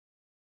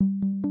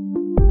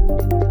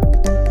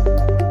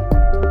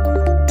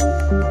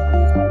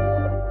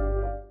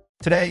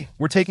Today,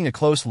 we're taking a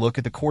close look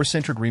at the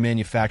CoreCentric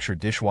Remanufactured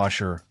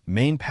Dishwasher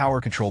main power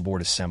control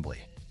board assembly.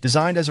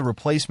 Designed as a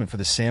replacement for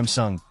the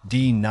Samsung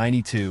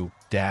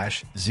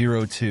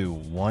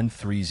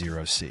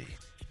D92-02130C.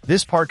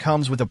 This part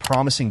comes with a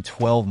promising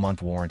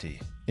 12-month warranty,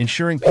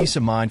 ensuring peace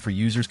of mind for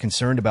users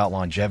concerned about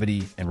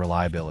longevity and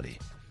reliability.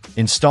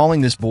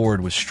 Installing this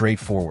board was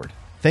straightforward,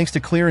 thanks to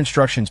clear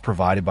instructions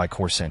provided by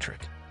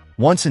CoreCentric.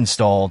 Once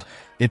installed,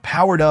 it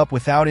powered up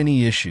without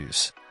any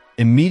issues,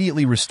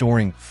 immediately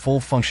restoring full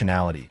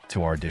functionality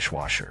to our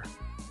dishwasher.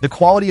 The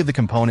quality of the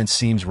components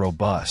seems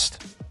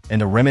robust, and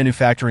the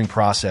remanufacturing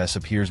process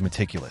appears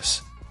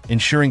meticulous,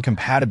 ensuring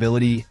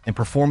compatibility and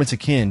performance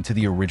akin to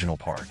the original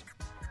part.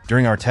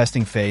 During our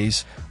testing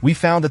phase, we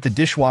found that the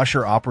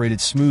dishwasher operated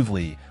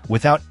smoothly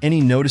without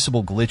any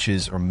noticeable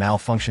glitches or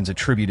malfunctions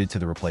attributed to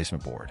the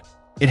replacement board.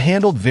 It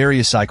handled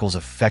various cycles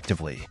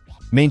effectively,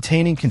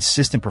 maintaining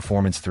consistent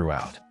performance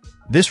throughout.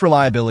 This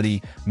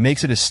reliability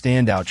makes it a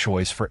standout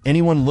choice for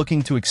anyone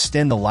looking to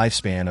extend the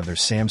lifespan of their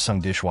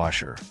Samsung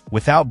dishwasher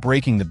without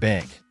breaking the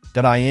bank.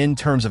 In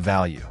terms of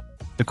value,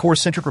 the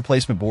CoreCentric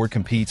replacement board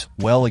competes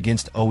well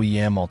against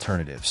OEM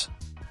alternatives,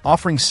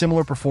 offering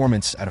similar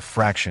performance at a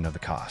fraction of the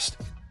cost.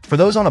 For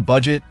those on a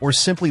budget or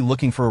simply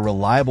looking for a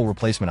reliable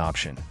replacement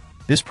option,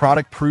 this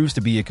product proves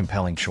to be a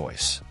compelling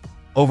choice.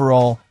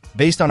 Overall,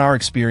 based on our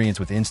experience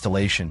with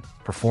installation,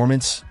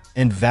 performance,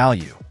 and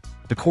value,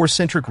 the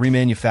CoreCentric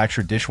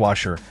Remanufactured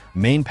Dishwasher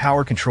main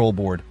power control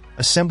board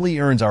assembly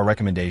earns our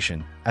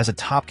recommendation as a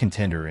top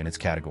contender in its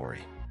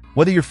category.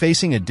 Whether you're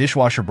facing a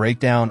dishwasher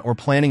breakdown or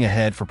planning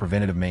ahead for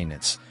preventative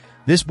maintenance,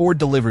 this board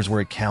delivers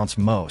where it counts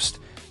most: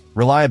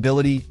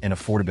 reliability and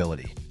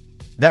affordability.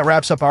 That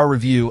wraps up our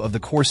review of the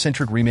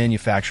CoreCentric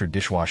Remanufactured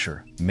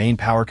Dishwasher main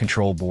power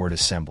control board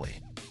assembly.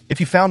 If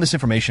you found this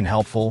information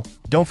helpful,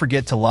 don't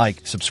forget to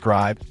like,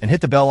 subscribe, and hit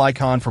the bell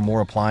icon for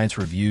more appliance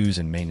reviews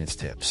and maintenance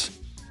tips.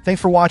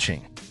 Thanks for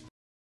watching.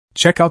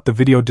 Check out the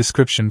video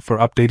description for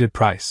updated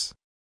price.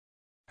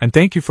 And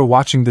thank you for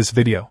watching this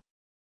video.